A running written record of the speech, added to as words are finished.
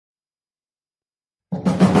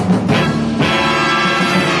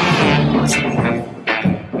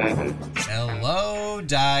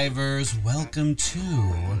divers, welcome to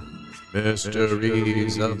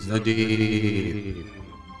Mysteries of the Deep.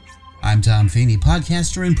 I'm Tom Feeney,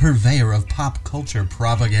 podcaster and purveyor of pop culture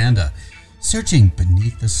propaganda, searching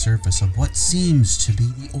beneath the surface of what seems to be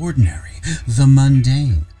the ordinary, the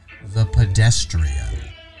mundane, the pedestrian.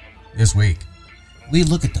 This week, we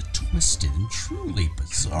look at the twisted and truly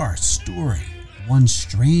bizarre story of one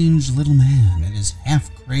strange little man and his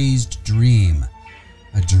half-crazed dream.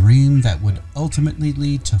 A dream that would ultimately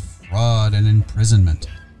lead to fraud and imprisonment,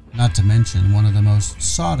 not to mention one of the most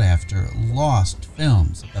sought-after lost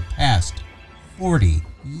films of the past 40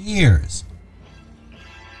 years.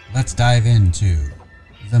 Let's dive into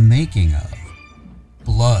the making of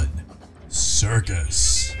Blood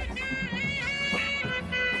Circus.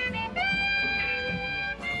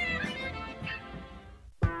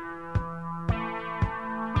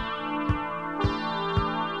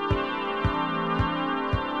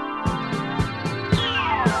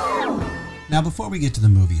 Now, before we get to the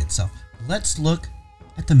movie itself, let's look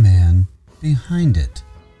at the man behind it.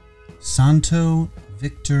 Santo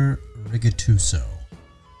Victor Rigotuso.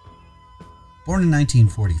 Born in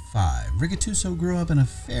 1945, Rigotuso grew up in a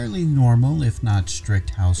fairly normal, if not strict,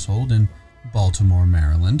 household in Baltimore,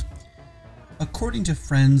 Maryland. According to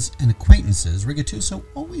friends and acquaintances, Rigotuso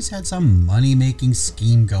always had some money-making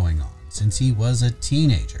scheme going on since he was a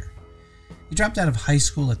teenager. He dropped out of high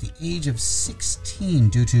school at the age of 16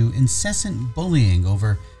 due to incessant bullying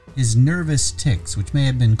over his nervous tics, which may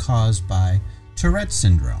have been caused by Tourette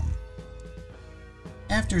syndrome.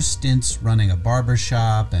 After stints running a barber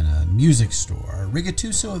shop and a music store,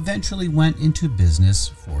 Rigotuso eventually went into business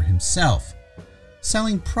for himself,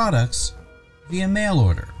 selling products via mail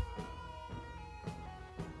order.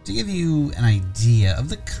 To give you an idea of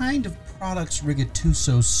the kind of products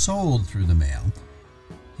Rigotuso sold through the mail,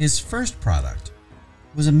 his first product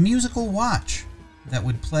was a musical watch that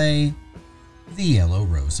would play The Yellow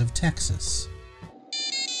Rose of Texas.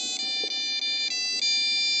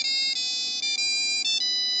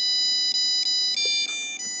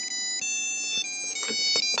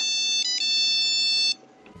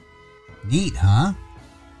 Neat, huh?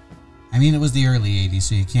 I mean, it was the early 80s,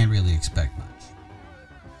 so you can't really expect much.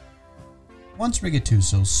 Once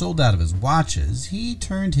Rigotuso sold out of his watches, he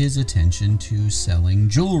turned his attention to selling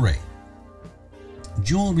jewelry.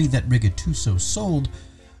 Jewelry that Rigotuso sold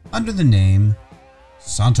under the name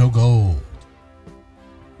Santo Gold.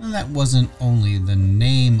 And that wasn't only the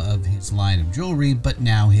name of his line of jewelry, but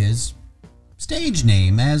now his stage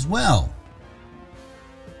name as well.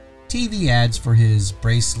 TV ads for his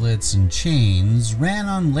bracelets and chains ran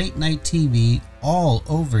on late-night TV all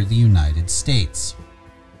over the United States.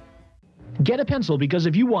 Get a pencil, because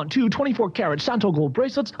if you want two 24-karat Santo Gold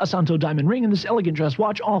bracelets, a Santo diamond ring, and this elegant dress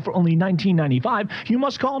watch, all for only $19.95, you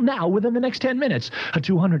must call now within the next 10 minutes. A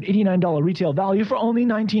 $289 retail value for only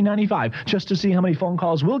 $19.95, just to see how many phone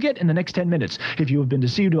calls we'll get in the next 10 minutes. If you have been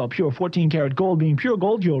deceived about pure 14-karat gold being pure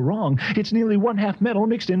gold, you're wrong. It's nearly one-half metal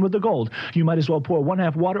mixed in with the gold. You might as well pour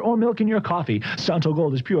one-half water or milk in your coffee. Santo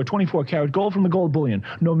Gold is pure 24-karat gold from the gold bullion.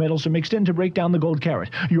 No metals are mixed in to break down the gold carat.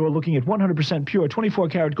 You are looking at 100% pure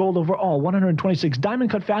 24-karat gold over all 126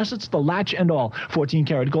 diamond-cut facets, the latch and all.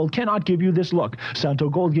 14-karat gold cannot give you this look. Santo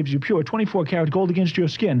Gold gives you pure 24-karat gold against your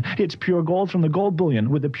skin. It's pure gold from the gold bullion,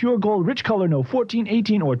 with the pure gold rich color no 14,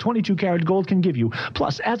 18, or 22-karat gold can give you.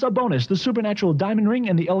 Plus, as a bonus, the supernatural diamond ring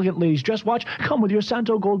and the elegant lady's dress watch come with your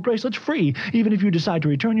Santo Gold bracelets free. Even if you decide to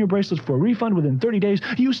return your bracelets for a refund within 30 days,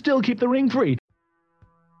 you still keep the ring free.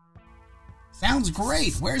 Sounds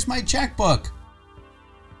great. Where's my checkbook?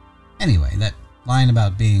 Anyway, that line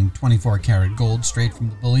about being 24-karat gold straight from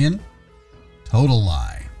the bullion? Total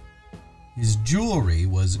lie. His jewelry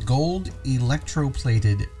was gold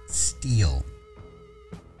electroplated steel.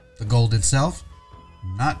 The gold itself,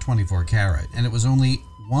 not 24-karat, and it was only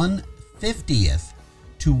 1/50th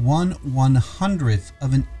to 1/100th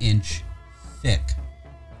of an inch thick.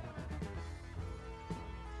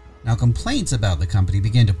 Now, complaints about the company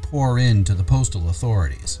began to pour in to the postal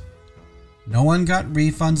authorities. No one got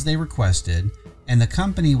refunds they requested, and the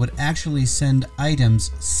company would actually send items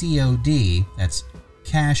COD, that's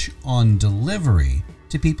cash on delivery,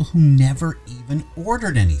 to people who never even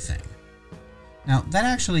ordered anything. Now, that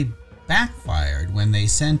actually backfired when they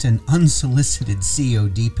sent an unsolicited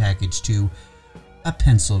COD package to a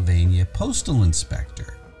Pennsylvania postal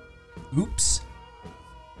inspector. Oops.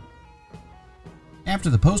 After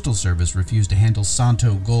the Postal Service refused to handle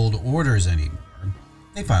Santo Gold orders anymore,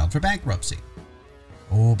 they filed for bankruptcy.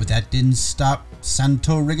 Oh, but that didn't stop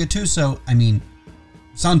Santo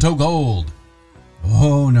Gold.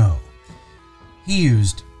 Oh no. He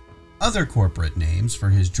used other corporate names for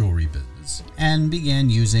his jewelry business and began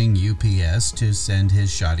using UPS to send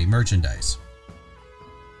his shoddy merchandise.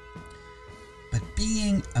 But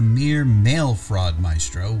being a mere mail fraud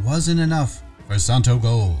maestro wasn't enough for Santo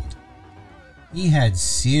Gold. He had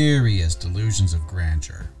serious delusions of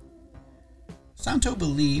grandeur. Santo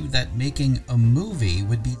believed that making a movie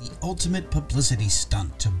would be the ultimate publicity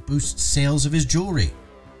stunt to boost sales of his jewelry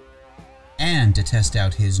and to test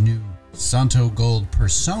out his new Santo Gold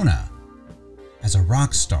persona as a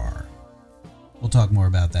rock star. We'll talk more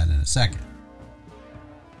about that in a second.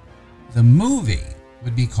 The movie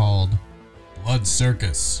would be called Blood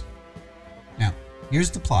Circus. Now, here's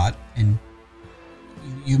the plot, and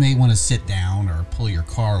you may want to sit down or pull your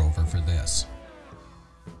car over for this.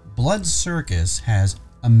 Blood Circus has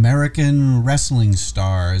American wrestling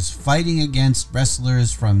stars fighting against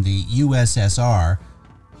wrestlers from the USSR,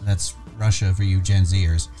 that's Russia for you Gen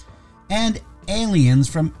Zers, and aliens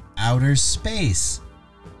from outer space.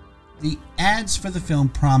 The ads for the film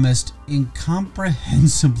promised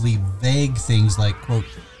incomprehensibly vague things like, quote,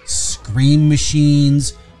 scream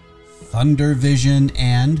machines, thunder vision,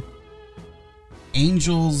 and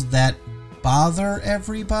angels that bother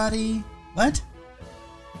everybody? What?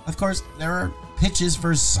 Of course, there are pitches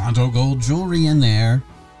for Santo Gold jewelry in there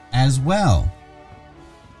as well.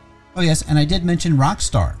 Oh yes, and I did mention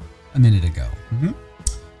Rockstar a minute ago.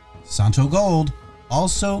 Santo Gold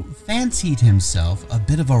also fancied himself a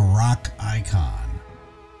bit of a rock icon.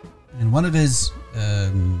 And one of his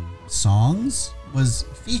songs was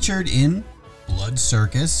featured in Blood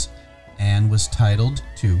Circus and was titled,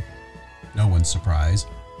 to no one's surprise,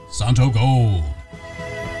 Santo Gold.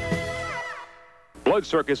 Blood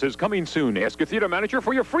Circus is coming soon. Ask your theater manager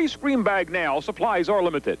for your free scream bag now. Supplies are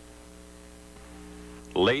limited.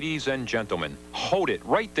 Ladies and gentlemen, hold it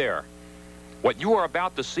right there. What you are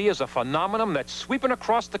about to see is a phenomenon that's sweeping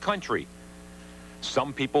across the country.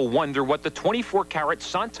 Some people wonder what the 24-karat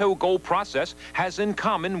Santo Gold process has in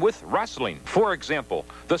common with wrestling. For example,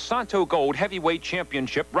 the Santo Gold Heavyweight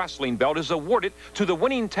Championship wrestling belt is awarded to the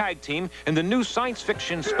winning tag team in the new science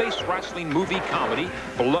fiction space wrestling movie comedy,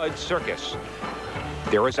 Blood Circus.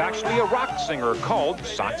 There is actually a rock singer called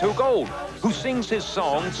Santo Gold who sings his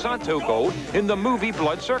song Santo Gold in the movie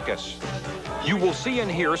Blood Circus. You will see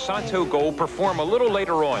and hear Santo Gold perform a little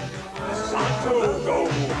later on. Santo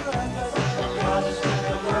Gold!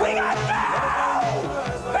 We got gold!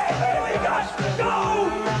 Baby, we got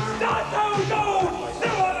gold! Santo Gold!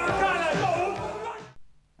 No other kind of gold!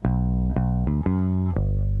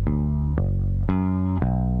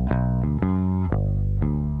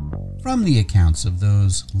 From the accounts of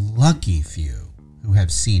those lucky few who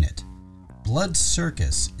have seen it, Blood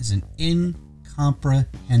Circus is an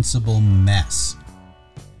incomprehensible mess.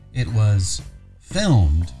 It was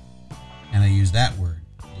filmed, and I use that word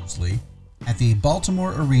loosely, at the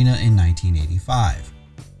Baltimore Arena in 1985.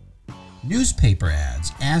 Newspaper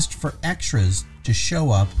ads asked for extras to show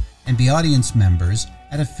up and be audience members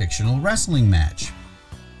at a fictional wrestling match.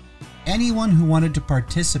 Anyone who wanted to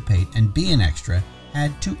participate and be an extra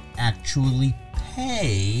had to actually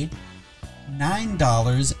pay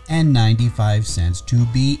 $9.95 to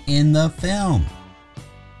be in the film.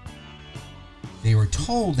 They were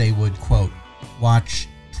told they would, quote, watch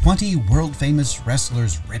 20 world-famous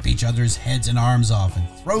wrestlers rip each other's heads and arms off and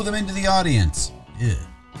throw them into the audience. Ugh.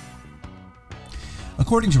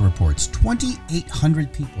 According to reports,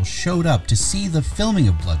 2,800 people showed up to see the filming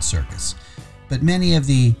of Blood Circus, but many of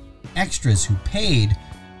the extras who paid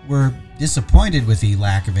were disappointed with the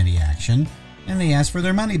lack of any action, and they asked for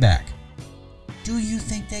their money back. Do you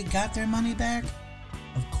think they got their money back?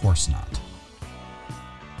 Of course not.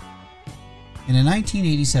 In a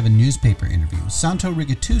 1987 newspaper interview, Santo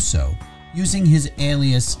Rigattuso, using his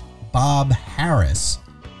alias Bob Harris,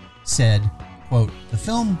 said, quote, the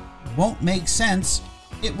film won't make sense,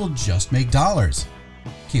 it will just make dollars.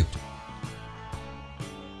 Cute.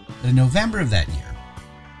 But in November of that year,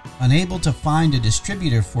 unable to find a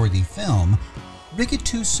distributor for the film,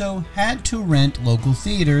 Rigattuso had to rent local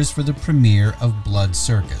theaters for the premiere of Blood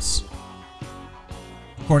Circus.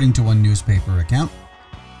 According to one newspaper account,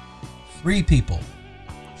 3 people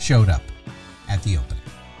showed up at the opening.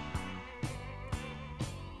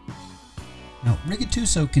 Now,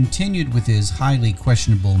 Rigattuso continued with his highly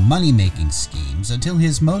questionable money-making schemes until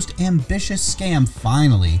his most ambitious scam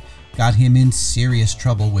finally got him in serious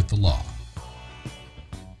trouble with the law.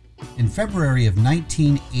 In February of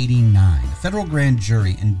 1989, a federal grand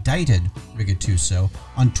jury indicted Rigattuso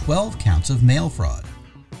on 12 counts of mail fraud.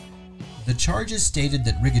 The charges stated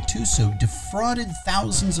that Rigattuso defrauded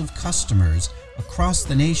thousands of customers across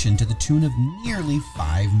the nation to the tune of nearly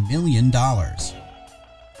 $5 million.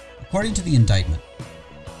 According to the indictment,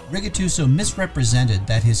 Rigatuso misrepresented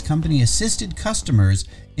that his company assisted customers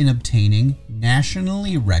in obtaining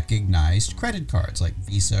nationally recognized credit cards like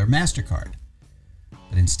Visa or MasterCard.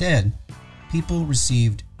 But instead, people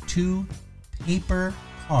received 2 paper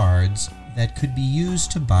cards that could be used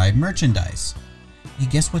to buy merchandise. Hey,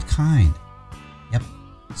 guess what kind? Yep,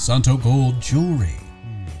 Santo Gold jewelry.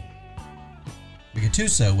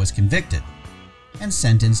 Rigatuso was convicted and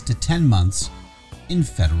sentenced to 10 months in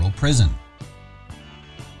federal prison.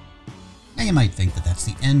 Now you might think that that's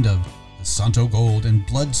the end of the Santo Gold and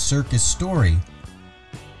Blood Circus story,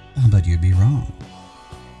 but you'd be wrong.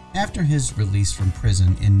 After his release from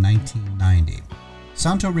prison in 1990,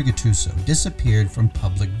 Santo Rigatuso disappeared from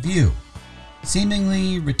public view,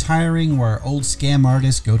 seemingly retiring where old scam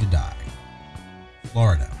artists go to die,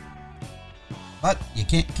 Florida. But you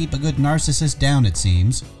can't keep a good narcissist down, it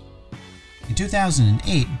seems. In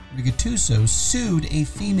 2008, Rigatuso sued a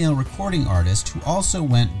female recording artist who also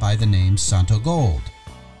went by the name Santo Gold.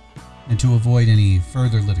 And to avoid any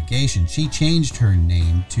further litigation, she changed her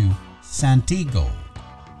name to Santi Gold.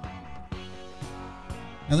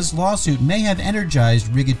 Now, this lawsuit may have energized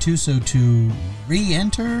Rigatuso to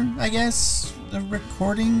re-enter, I guess, the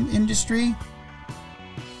recording industry.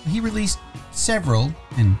 He released several,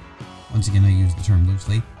 and once again I use the term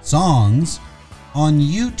loosely, songs on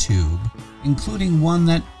YouTube, including one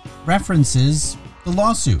that references the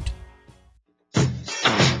lawsuit.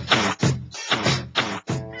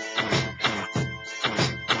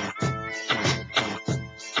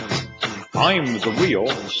 I'm the real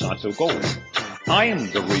Santo Gold. I'm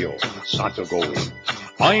the real Santo Gold.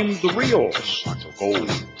 I'm the real Santo Gold.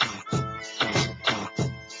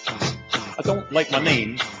 I don't like my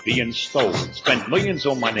name being stolen. Spent millions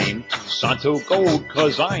on my name, Santo Gold,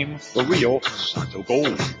 'cause I'm the real Santo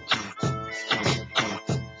Gold.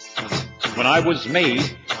 When I was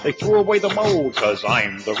made, they threw away the mold, 'cause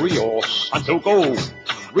I'm the real Santo Gold.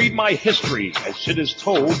 Read my history as it is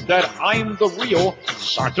told that I'm the real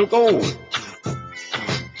Santo Gold.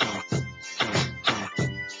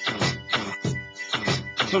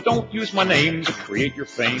 So don't use my name to create your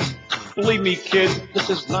fame. Believe me, kid, this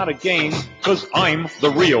is not a game, 'cause I'm the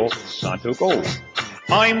real Santo Gold.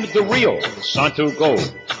 I'm the real Santo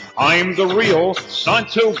Gold. I'm the real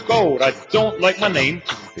Santo Gold. I don't like my name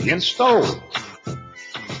being stolen.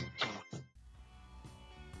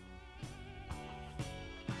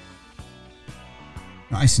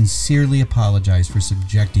 I sincerely apologize for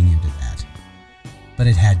subjecting you to that, but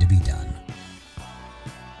it had to be done.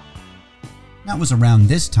 That was around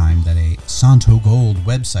this time that a Santo Gold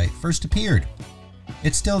website first appeared.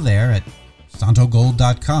 It's still there at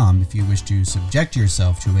santogold.com if you wish to subject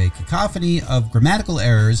yourself to a cacophony of grammatical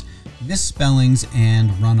errors, misspellings,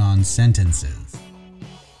 and run-on sentences.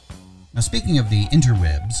 Now, speaking of the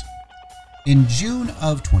interwebs, in June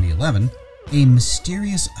of 2011, a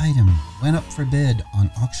mysterious item went up for bid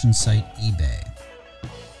on auction site eBay.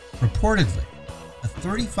 Purportedly, a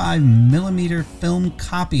 35mm film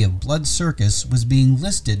copy of Blood Circus was being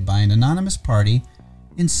listed by an anonymous party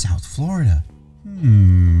in South Florida.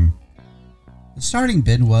 The starting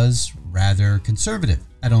bid was rather conservative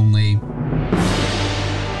at only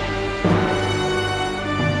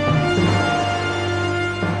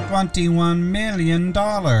 $21 million.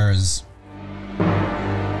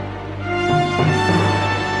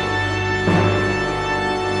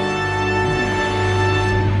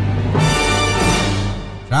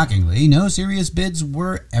 Shockingly, no serious bids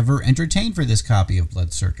were ever entertained for this copy of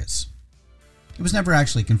Blood Circus. It was never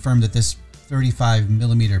actually confirmed that this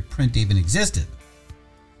 35mm print even existed.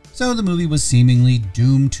 So the movie was seemingly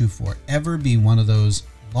doomed to forever be one of those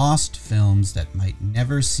lost films that might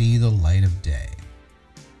never see the light of day.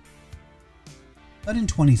 But in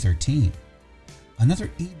 2013, another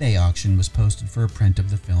eBay auction was posted for a print of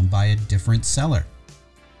the film by a different seller.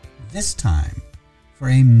 This time, for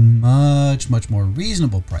a much more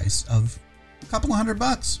reasonable price of a couple of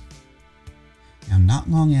 $100. Now, not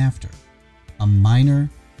long after, a minor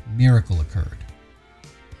miracle occurred.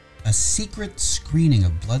 A secret screening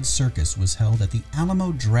of Blood Circus was held at the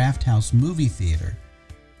Alamo Drafthouse Movie Theater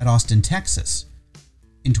at Austin, Texas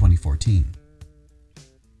in 2014.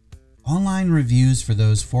 Online reviews for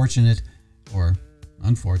those fortunate or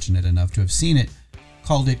unfortunate enough to have seen it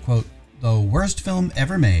called it, quote, the worst film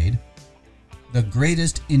ever made, the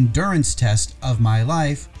greatest endurance test of my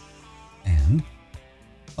life, and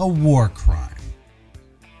a war crime.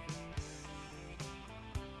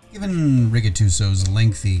 Given Rigatuso's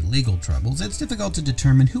lengthy legal troubles, it's difficult to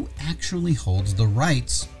determine who actually holds the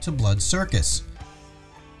rights to Blood Circus.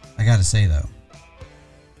 I gotta say though,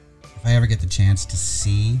 if I ever get the chance to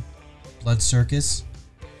see Blood Circus,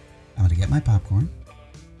 I'm going to get my popcorn,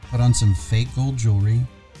 put on some fake gold jewelry,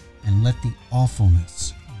 and let the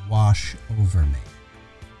awfulness wash over me.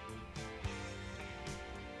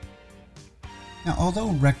 Now, although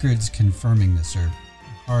records confirming this are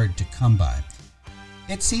hard to come by,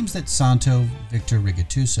 it seems that Santo Victor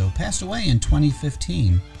Rigatuso passed away in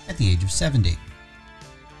 2015 at the age of 70.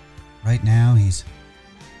 Right now, he's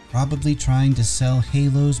probably trying to sell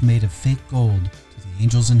halos made of fake gold to the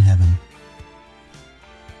angels in heaven.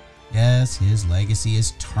 Yes, his legacy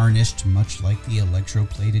is tarnished, much like the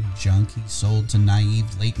electroplated junk he sold to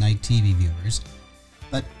naive late-night TV viewers,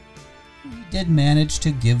 but he did manage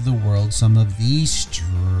to give the world some of the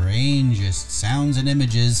strangest sounds and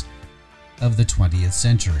images of the 20th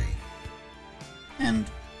century. And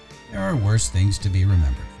there are worse things to be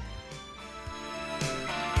remembered for.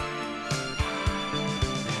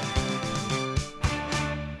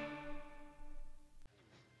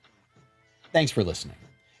 Thanks for listening.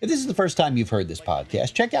 If this is the first time you've heard this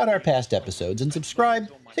podcast, check out our past episodes and subscribe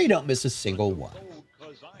so you don't miss a single one.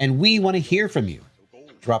 And we want to hear from you.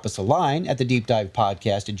 Drop us a line at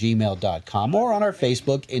thedeepdivepodcast@gmail.com or on our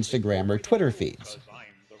Facebook, Instagram, or Twitter feeds.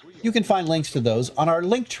 You can find links to those on our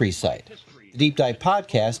Linktree site, The Deep Dive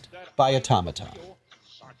Podcast by Automaton.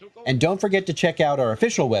 And don't forget to check out our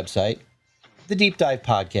official website,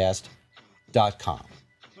 thedeepdivepodcast.com.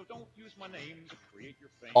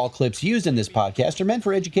 All clips used in this podcast are meant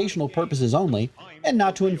for educational purposes only and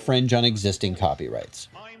not to infringe on existing copyrights.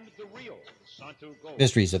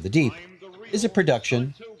 Mysteries of the Deep is a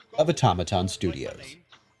production of Automaton Studios.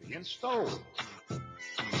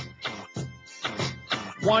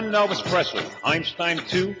 One Elvis Presley, Einstein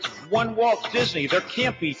 2, one Walt Disney, there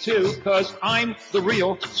can't be two, cause I'm the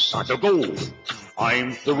real Santo Gold.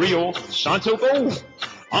 I'm the real Santo Gold.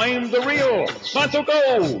 I'm the real Santo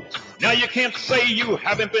Gold. Now you can't say you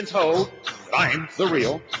haven't been told that I'm the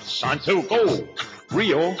real Santo Gold.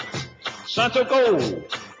 Real Santo Gold.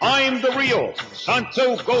 I'm the real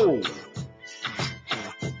Santo Gold.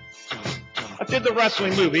 I did the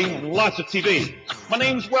wrestling movie and lots of TV. My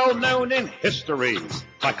name's well known in history.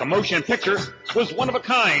 My commotion picture was one of a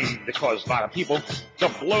kind that caused a lot of people to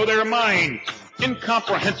blow their mind.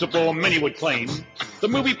 Incomprehensible, many would claim. The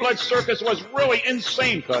movie Blood Circus was really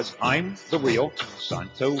insane because I'm the real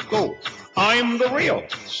Santo Gold. I'm the real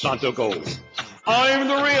Santo Gold. I'm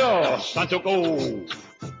the real Santo Gold.